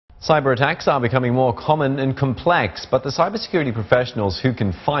Cyber attacks are becoming more common and complex, but the cybersecurity professionals who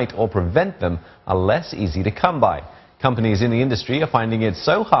can fight or prevent them are less easy to come by. Companies in the industry are finding it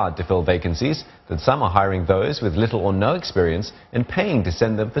so hard to fill vacancies that some are hiring those with little or no experience and paying to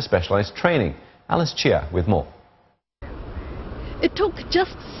send them for specialized training. Alice Chia with more. It took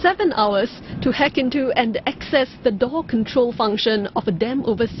just 7 hours to hack into and access the door control function of a dam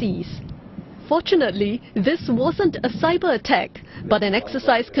overseas. Fortunately, this wasn't a cyber attack, but an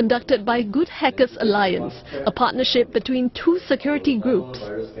exercise conducted by Good Hackers Alliance, a partnership between two security groups.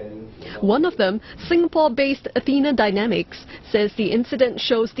 One of them, Singapore-based Athena Dynamics, says the incident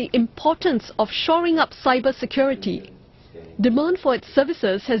shows the importance of shoring up cyber security. Demand for its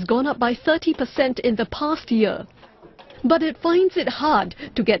services has gone up by 30% in the past year. But it finds it hard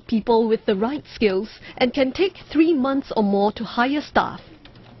to get people with the right skills and can take 3 months or more to hire staff.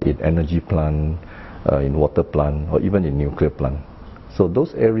 In energy plant, in water plant, or even in nuclear plant. So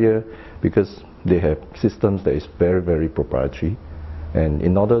those areas, because they have systems that is very, very proprietary, and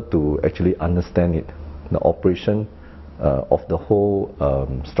in order to actually understand it, the operation of the whole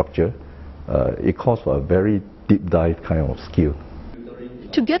structure, it calls for a very deep dive kind of skill.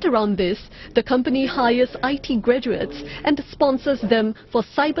 To get around this, the company hires IT graduates and sponsors them for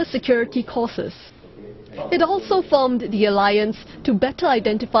cybersecurity courses. It also formed the alliance to better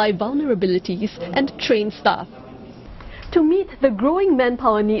identify vulnerabilities and train staff. To meet the growing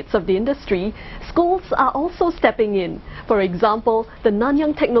manpower needs of the industry, schools are also stepping in. For example, the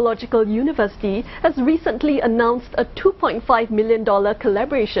Nanyang Technological University has recently announced a $2.5 million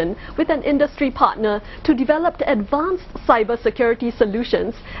collaboration with an industry partner to develop advanced cybersecurity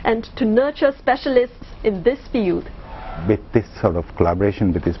solutions and to nurture specialists in this field. With this sort of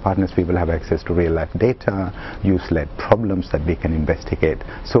collaboration with these partners, we will have access to real-life data, use-led problems that we can investigate.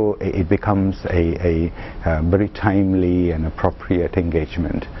 So it becomes a very timely and appropriate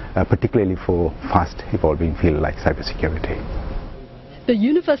engagement, particularly for fast-evolving field like cybersecurity. The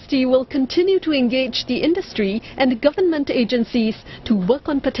university will continue to engage the industry and government agencies to work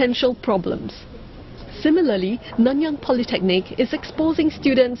on potential problems. Similarly, Nanyang Polytechnic is exposing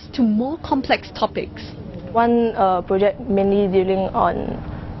students to more complex topics. One project mainly dealing on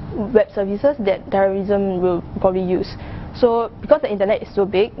web services that terrorism will probably use. So because the internet is so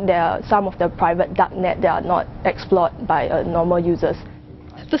big, there are some of the private darknet that are not explored by normal users.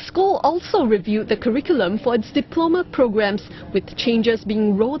 The school also reviewed the curriculum for its diploma programs, with changes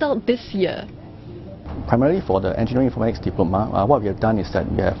being rolled out this year. Primarily for the engineering informatics diploma, what we have done is that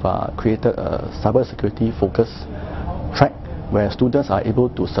we have created a cybersecurity focus track where students are able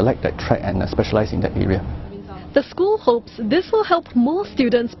to select that track and specialize in that area. The school hopes this will help more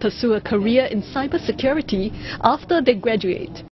students pursue a career in cybersecurity after they graduate.